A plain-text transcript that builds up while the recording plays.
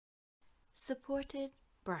Supported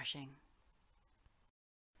brushing.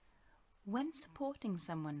 When supporting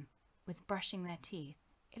someone with brushing their teeth,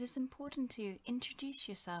 it is important to introduce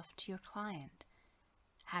yourself to your client.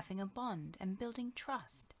 Having a bond and building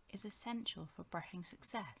trust is essential for brushing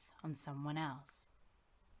success on someone else.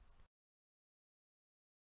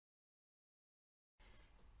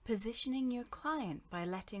 Positioning your client by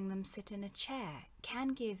letting them sit in a chair can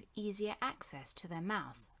give easier access to their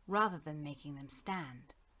mouth rather than making them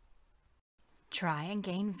stand. Try and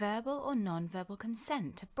gain verbal or non-verbal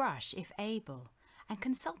consent to brush if able, and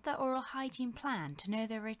consult their oral hygiene plan to know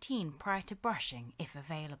their routine prior to brushing if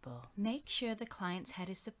available. Make sure the client's head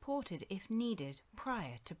is supported if needed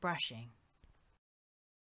prior to brushing.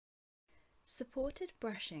 Supported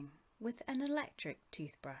brushing with an electric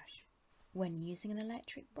toothbrush. When using an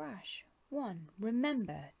electric brush, 1.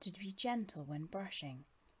 Remember to be gentle when brushing.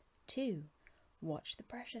 2. Watch the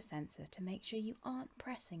pressure sensor to make sure you aren't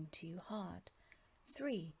pressing too hard.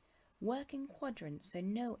 3. Work in quadrants so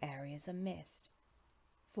no areas are missed.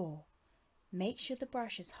 4. Make sure the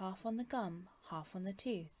brush is half on the gum, half on the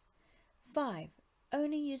tooth. 5.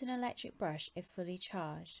 Only use an electric brush if fully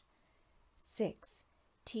charged. 6.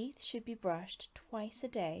 Teeth should be brushed twice a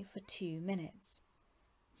day for 2 minutes.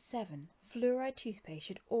 7. Fluoride toothpaste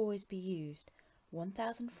should always be used,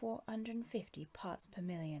 1,450 parts per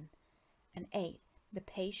million. And 8. The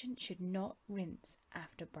patient should not rinse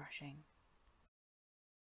after brushing.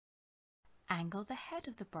 Angle the head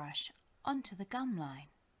of the brush onto the gum line.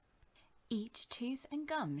 Each tooth and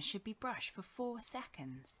gum should be brushed for 4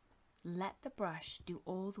 seconds. Let the brush do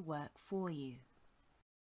all the work for you.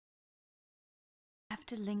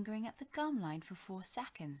 After lingering at the gum line for 4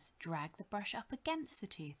 seconds, drag the brush up against the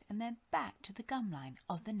tooth and then back to the gum line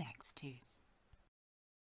of the next tooth.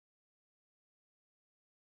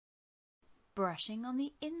 Brushing on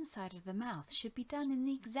the inside of the mouth should be done in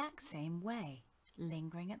the exact same way,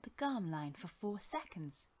 lingering at the gum line for 4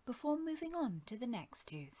 seconds before moving on to the next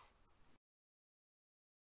tooth.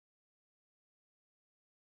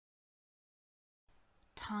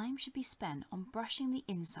 Time should be spent on brushing the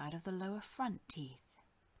inside of the lower front teeth.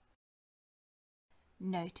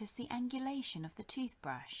 Notice the angulation of the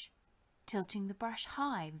toothbrush. Tilting the brush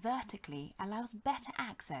high vertically allows better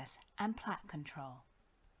access and plaque control.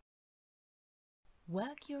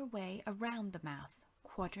 Work your way around the mouth,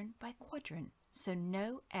 quadrant by quadrant, so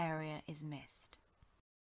no area is missed.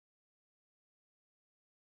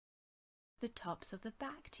 The tops of the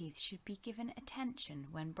back teeth should be given attention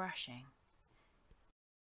when brushing.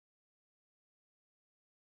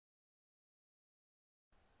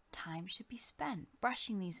 Time should be spent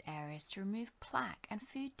brushing these areas to remove plaque and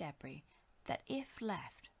food debris that, if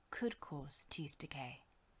left, could cause tooth decay.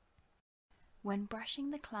 When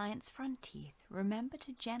brushing the client's front teeth, remember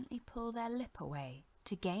to gently pull their lip away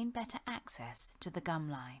to gain better access to the gum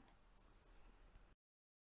line.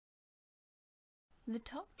 The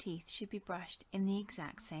top teeth should be brushed in the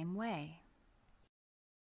exact same way.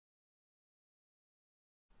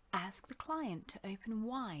 Ask the client to open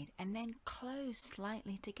wide and then close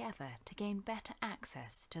slightly together to gain better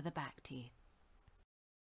access to the back teeth.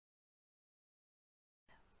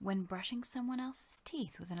 When brushing someone else's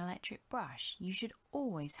teeth with an electric brush, you should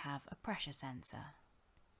always have a pressure sensor.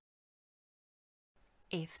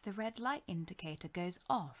 If the red light indicator goes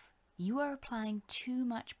off, you are applying too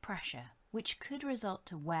much pressure, which could result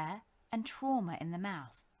to wear and trauma in the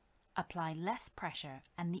mouth. Apply less pressure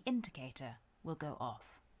and the indicator will go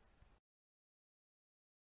off.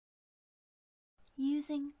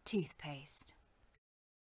 Using toothpaste.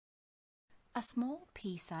 A small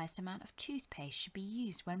pea-sized amount of toothpaste should be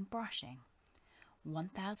used when brushing.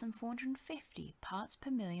 1,450 parts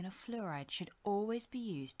per million of fluoride should always be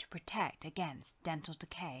used to protect against dental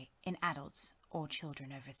decay in adults or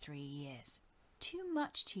children over 3 years. Too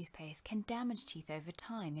much toothpaste can damage teeth over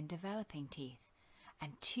time in developing teeth,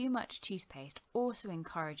 and too much toothpaste also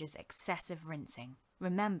encourages excessive rinsing.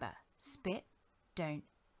 Remember, spit, don't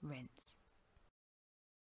rinse.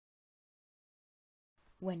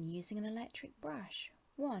 When using an electric brush,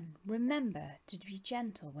 1. Remember to be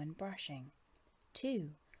gentle when brushing.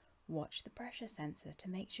 2. Watch the pressure sensor to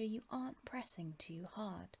make sure you aren't pressing too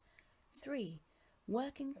hard. 3.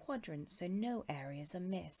 Work in quadrants so no areas are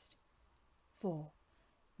missed. 4.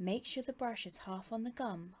 Make sure the brush is half on the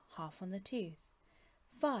gum, half on the tooth.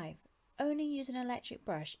 5. Only use an electric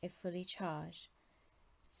brush if fully charged.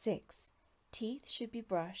 6. Teeth should be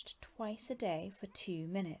brushed twice a day for 2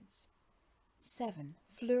 minutes. 7.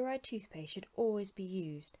 Fluoride toothpaste should always be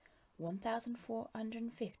used,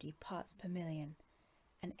 1,450 parts per million.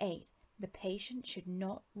 And 8. The patient should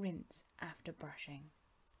not rinse after brushing.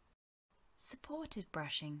 Supported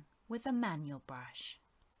brushing with a manual brush.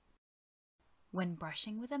 When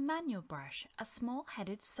brushing with a manual brush, a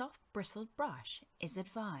small-headed, soft bristled brush is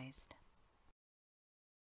advised.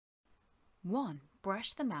 1.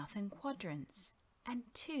 Brush the mouth in quadrants. And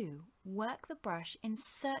 2. Work the brush in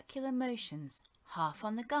circular motions, half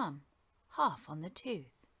on the gum, half on the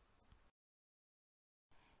tooth.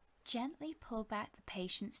 Gently pull back the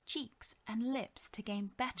patient's cheeks and lips to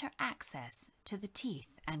gain better access to the teeth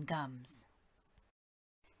and gums.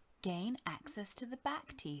 Gain access to the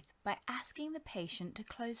back teeth by asking the patient to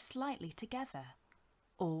close slightly together,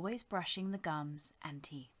 always brushing the gums and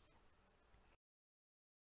teeth.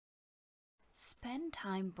 Spend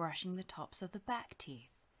time brushing the tops of the back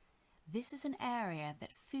teeth. This is an area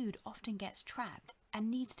that food often gets trapped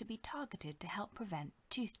and needs to be targeted to help prevent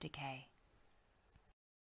tooth decay.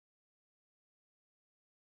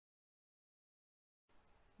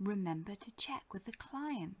 Remember to check with the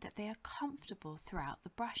client that they are comfortable throughout the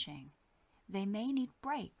brushing. They may need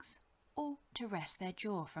breaks or to rest their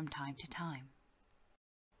jaw from time to time.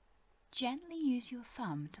 Gently use your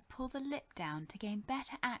thumb to pull the lip down to gain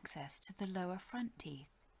better access to the lower front teeth.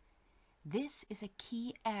 This is a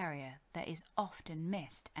key area that is often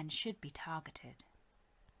missed and should be targeted.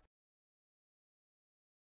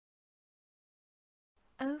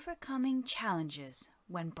 Overcoming challenges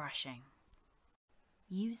when brushing.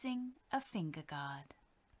 Using a finger guard.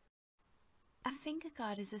 A finger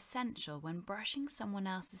guard is essential when brushing someone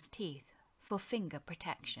else's teeth for finger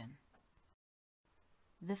protection.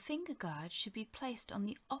 The finger guard should be placed on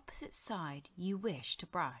the opposite side you wish to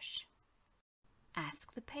brush.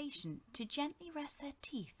 Ask the patient to gently rest their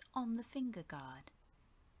teeth on the finger guard.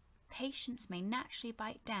 Patients may naturally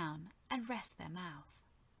bite down and rest their mouth.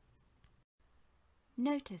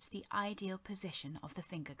 Notice the ideal position of the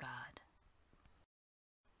finger guard.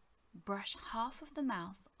 Brush half of the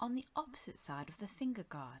mouth on the opposite side of the finger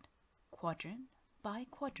guard, quadrant by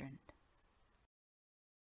quadrant.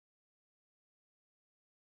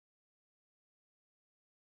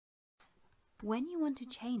 When you want to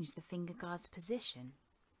change the finger guard's position,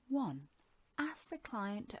 1. Ask the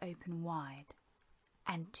client to open wide,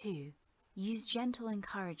 and 2. Use gentle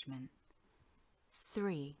encouragement.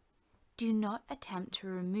 3. Do not attempt to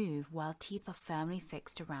remove while teeth are firmly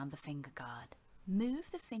fixed around the finger guard.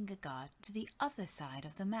 Move the finger guard to the other side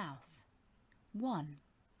of the mouth. 1.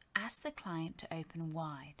 Ask the client to open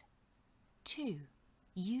wide. 2.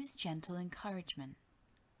 Use gentle encouragement.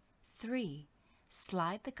 3.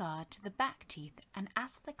 Slide the guard to the back teeth and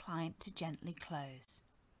ask the client to gently close.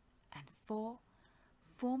 And 4.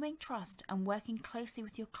 Forming trust and working closely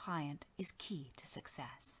with your client is key to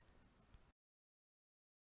success.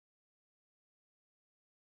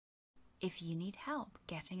 If you need help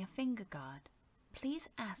getting a finger guard, please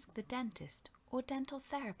ask the dentist or dental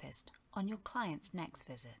therapist on your client's next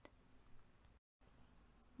visit.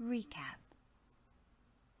 Recap.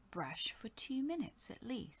 Brush for 2 minutes at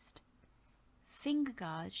least. Finger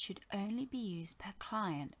guards should only be used per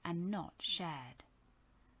client and not shared.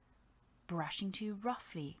 Brushing too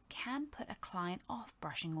roughly can put a client off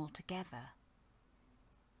brushing altogether.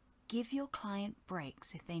 Give your client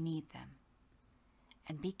breaks if they need them.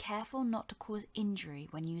 And be careful not to cause injury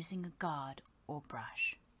when using a guard or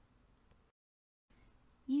brush.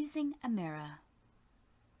 Using a mirror.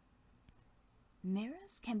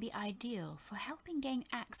 Mirrors can be ideal for helping gain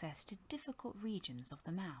access to difficult regions of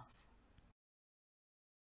the mouth.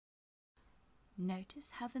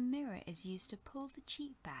 Notice how the mirror is used to pull the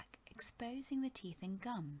cheek back, exposing the teeth and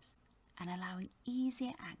gums and allowing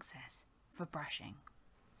easier access for brushing.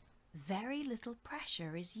 Very little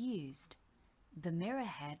pressure is used. The mirror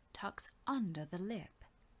head tucks under the lip.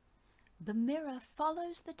 The mirror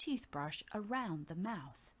follows the toothbrush around the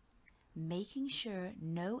mouth, making sure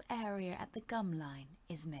no area at the gum line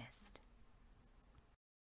is missed.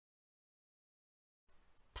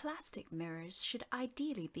 Plastic mirrors should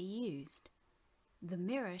ideally be used. The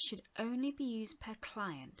mirror should only be used per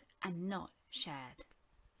client and not shared.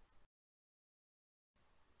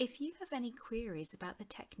 If you have any queries about the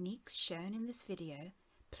techniques shown in this video,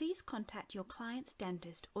 please contact your client's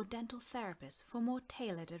dentist or dental therapist for more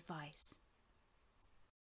tailored advice.